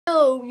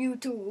Hello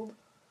YouTube,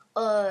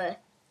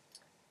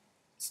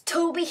 it's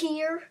Toby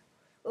here.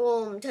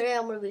 Today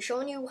I'm going to be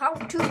showing you how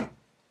to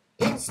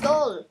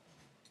install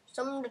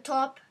some of the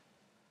top,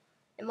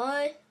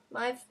 my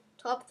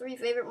top 3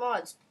 favorite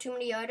mods. Too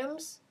many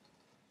items,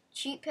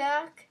 cheat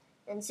pack,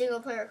 and single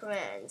player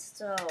commands.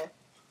 So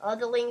all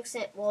the links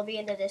will be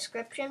in the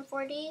description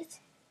for these,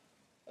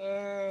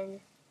 and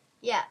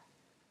yeah.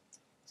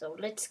 So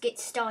let's get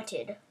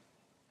started.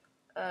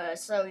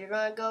 So you're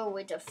gonna go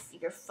with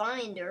your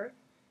Finder,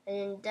 and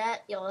in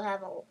that you'll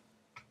have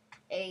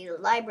a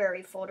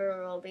library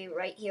folder. Will be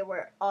right here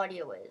where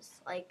audio is.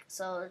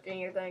 So then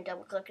you're gonna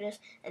double click this,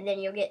 and then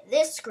you'll get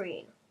this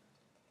screen.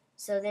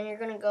 So then you're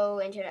gonna go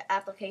into the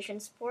application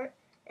support,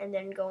 and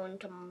then go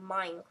into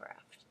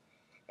Minecraft,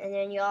 and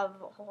then you have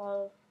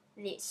all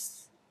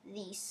this,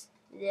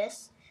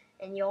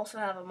 and you also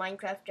have a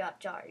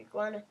Minecraft.jar. You're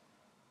gonna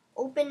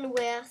open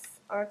with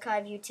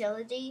archive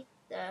utility,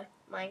 the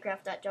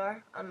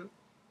Minecraft.jar.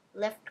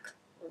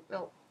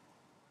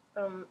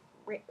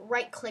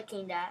 Right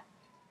clicking that,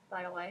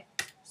 by the way.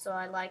 So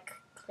I like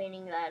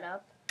cleaning that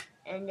up.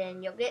 And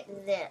then you'll get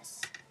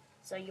this.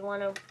 So you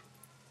want to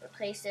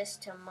replace this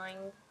to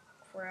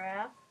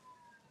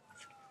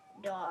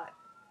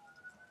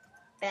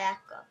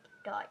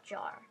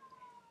Minecraft.backup.jar.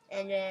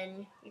 And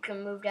then you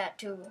can move that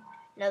to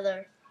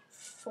another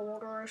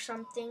folder or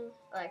something.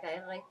 Like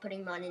I like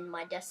putting mine in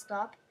my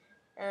desktop.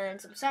 And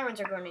some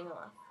sirens are going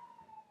off.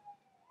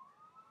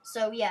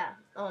 So yeah,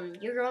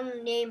 you're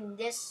gonna name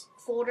this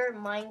folder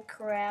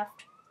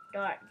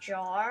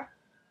Minecraft.jar,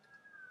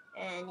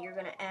 and you're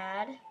gonna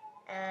add,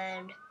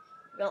 and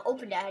you're gonna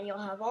open that, and you'll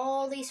have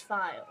all these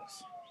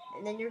files.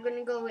 And then you're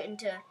gonna go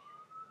into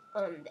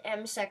the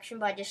M section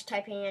by just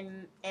typing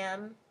in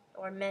M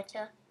or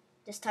meta.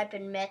 Just type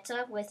in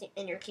meta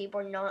in your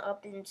keyboard, not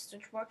up in the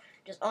search bar.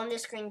 Just on the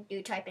screen,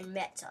 do type in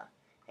meta,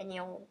 and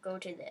you'll go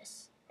to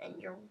this,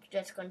 and you're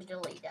just going to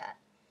delete that.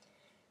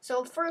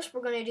 So first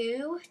we're going to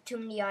do too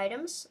many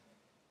items.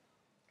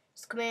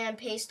 Just command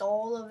paste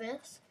all of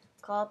this,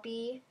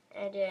 copy,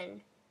 and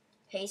then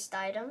paste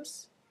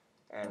items,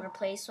 and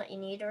replace what you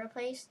need to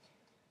replace.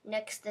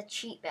 Next, the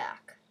cheat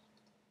back.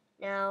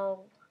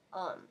 Now,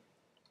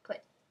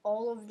 put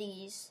all of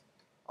these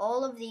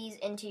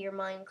into your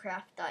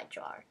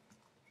Minecraft.jar.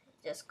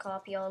 Just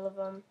copy all of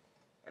them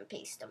and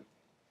paste them,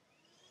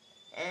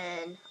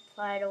 and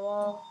apply to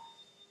all,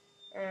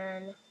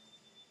 and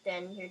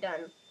then you're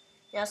done.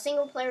 Now,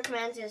 single player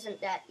commands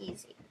isn't that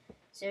easy.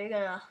 So you're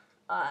gonna,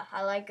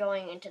 I like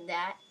going into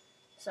that.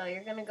 So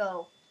you're gonna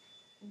go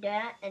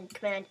that and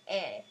command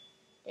A.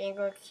 Then you're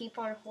gonna keep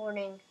on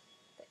holding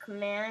the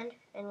command,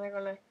 and we're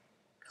gonna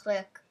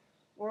click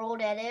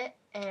world edit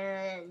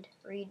and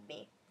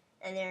readme.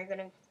 And then you're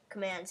gonna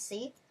command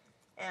C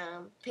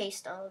and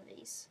paste all of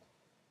these.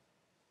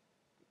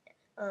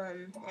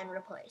 And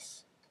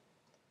replace.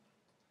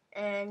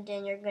 And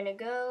then you're gonna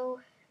go,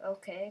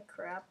 okay,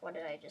 crap, what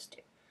did I just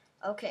do?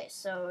 Okay,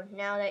 so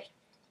now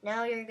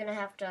you're gonna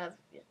have to have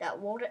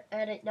that world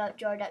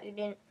edit.jar that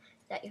you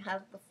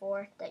have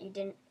before that you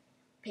didn't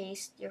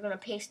paste. You're gonna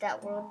paste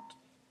that world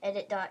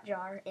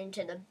edit.jar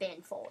into the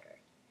bin folder,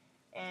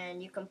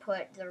 and you can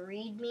put the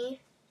readme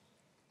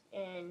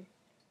in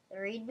the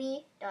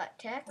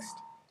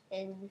readme.txt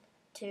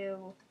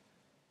into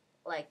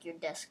like your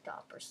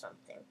desktop or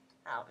something.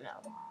 I don't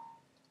know.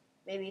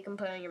 Maybe you can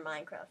put it on your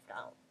Minecraft.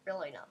 I don't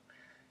really know.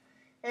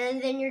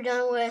 And then you're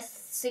done with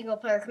single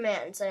player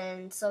commands,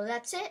 and so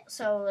that's it.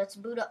 So let's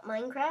boot up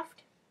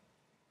Minecraft.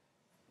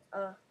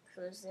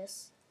 Close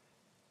this.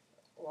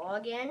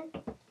 Log in.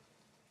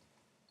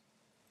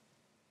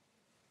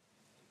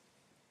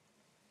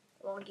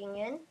 Logging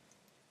in.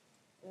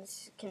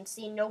 As you can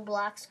see, no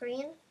black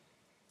screen.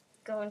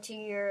 Go into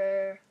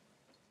your.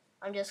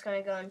 I'm just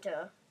gonna go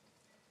into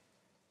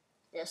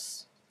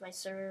this my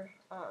server,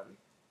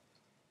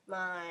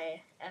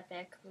 my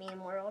epic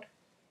meme world.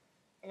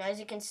 And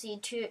as you can see,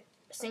 2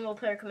 single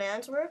player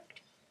commands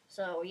worked.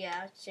 So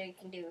yeah, so you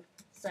can do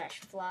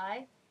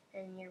 /fly,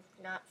 and you're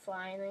not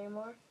flying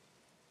anymore.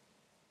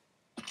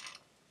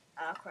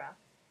 Ah, crap.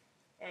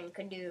 And you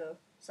can do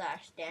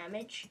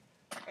 /damage,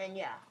 and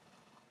yeah.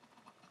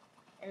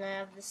 And I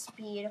have the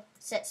speed,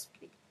 set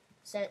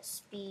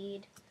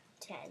speed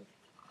 10.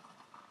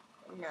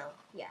 No,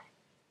 yeah.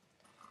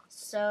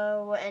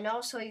 So, and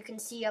also you can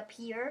see up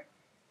here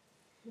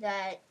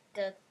that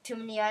the too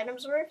many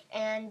items worked,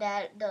 and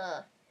that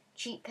the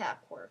cheat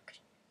pack worked.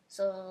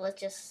 So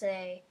let's just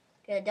say,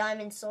 get a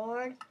diamond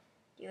sword,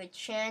 do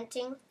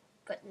enchanting,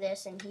 put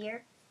this in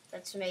here.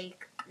 Let's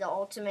make the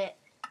ultimate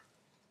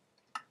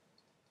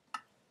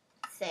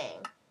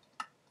thing.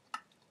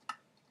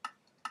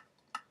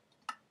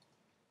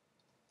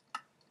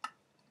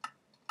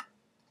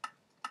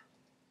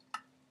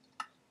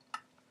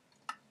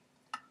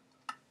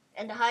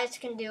 And the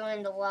highest you can do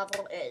in the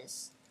level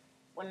is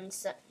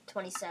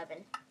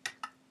 127.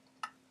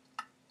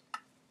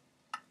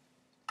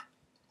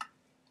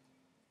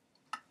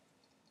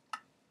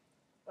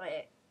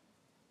 Wait.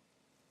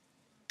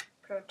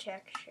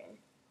 Protection.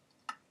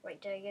 Wait,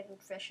 did I get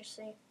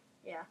efficiency?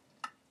 Yeah.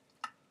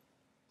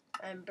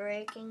 And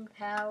breaking,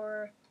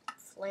 power,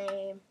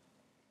 flame,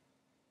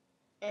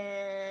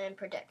 and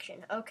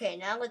protection. Okay,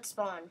 now let's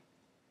spawn.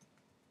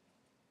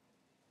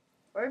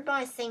 Where'd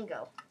my thing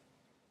go?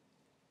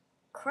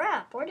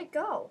 Crap, where'd it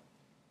go?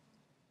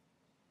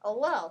 Oh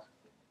well.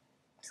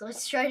 So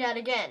let's try that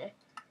again.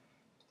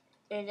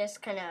 It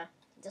just kind of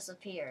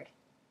disappeared.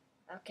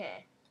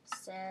 Okay,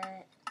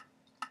 set.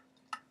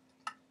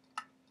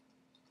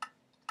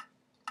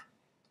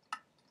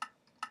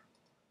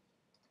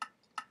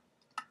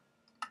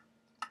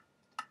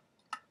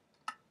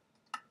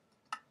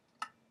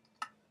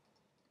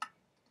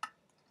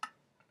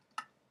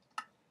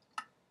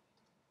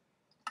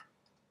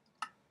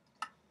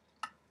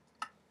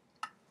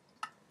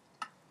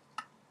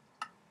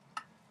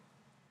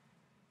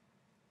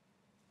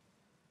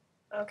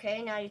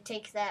 Okay, now you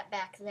take that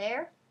back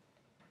there.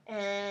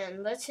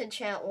 And let's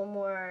enchant one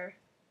more,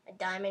 a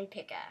diamond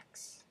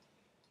pickaxe.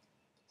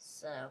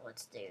 So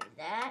let's do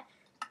that.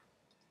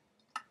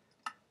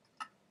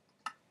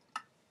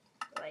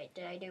 Wait,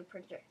 did I do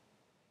project?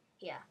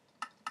 Yeah.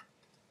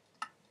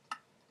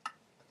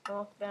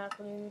 Walk back,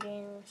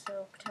 looting,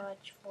 silk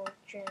touch,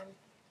 fortune,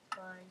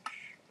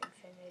 punch,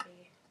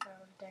 infinity,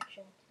 power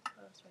reduction,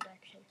 plus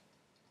reduction,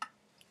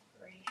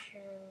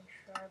 ration,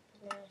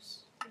 sharpness,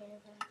 being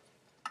effect.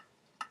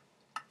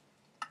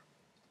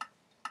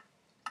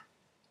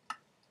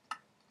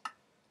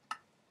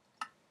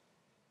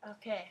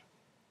 Okay,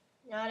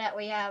 now that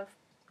we have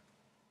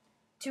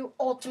 2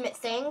 ultimate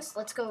things,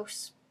 let's go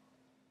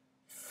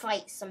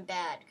fight some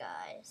bad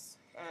guys.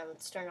 And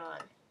let's turn on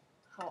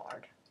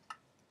hard.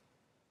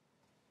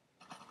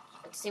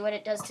 Let's see what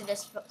it does to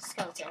this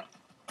skeleton.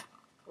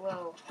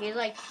 Whoa,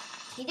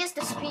 he just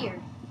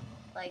disappeared.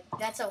 Like,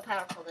 that's how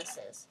powerful this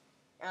is.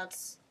 Now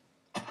it's,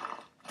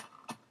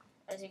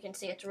 as you can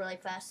see, it's really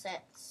fast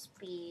at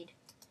speed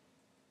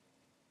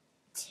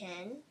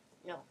 10,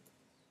 no,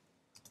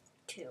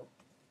 2.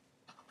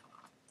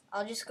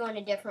 I'll just go in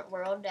a different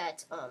world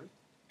that's,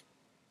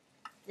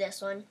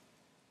 this one,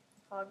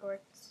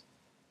 Hogwarts.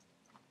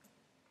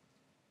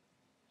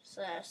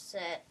 So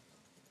set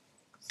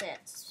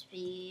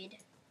speed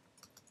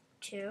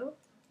 2.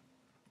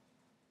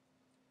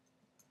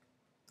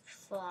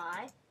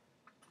 Fly.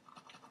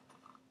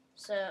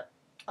 So,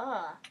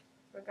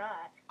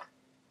 forgot.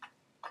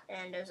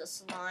 And there's a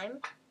slime.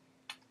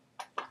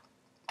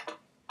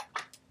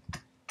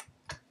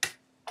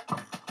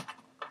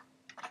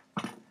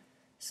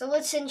 So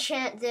let's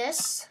enchant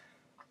this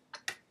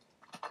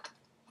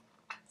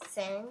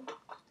thing.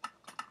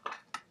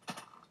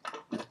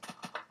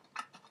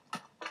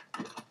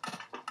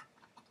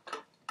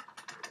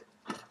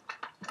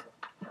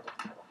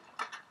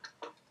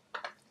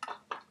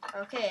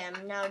 Okay,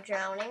 I'm now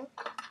drowning.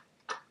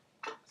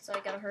 So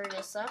I gotta hurry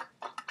this up.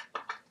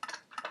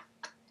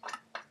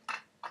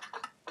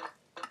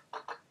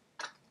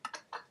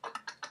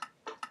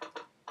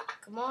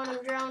 Come on,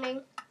 I'm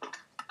drowning.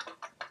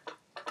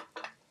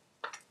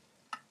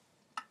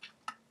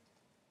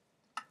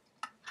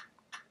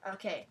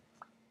 Okay.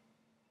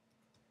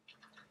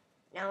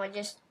 Now I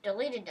just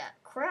deleted that.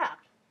 Crap.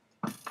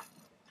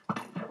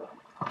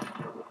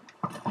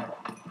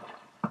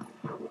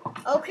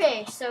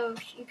 Okay, so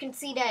you can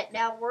see that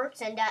now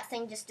works and that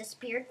thing just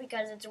disappeared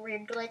because it's a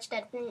weird glitch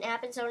that didn't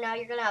happen. So now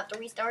you're going to have to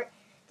restart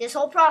this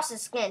whole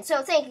process again.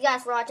 So thank you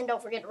guys for watching.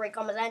 Don't forget to rate,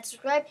 comment, and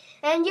subscribe.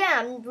 And yeah,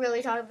 I'm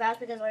really talking fast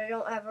because I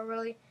don't have a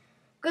really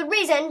good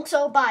reason.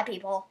 So bye,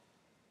 people.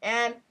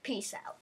 And peace out.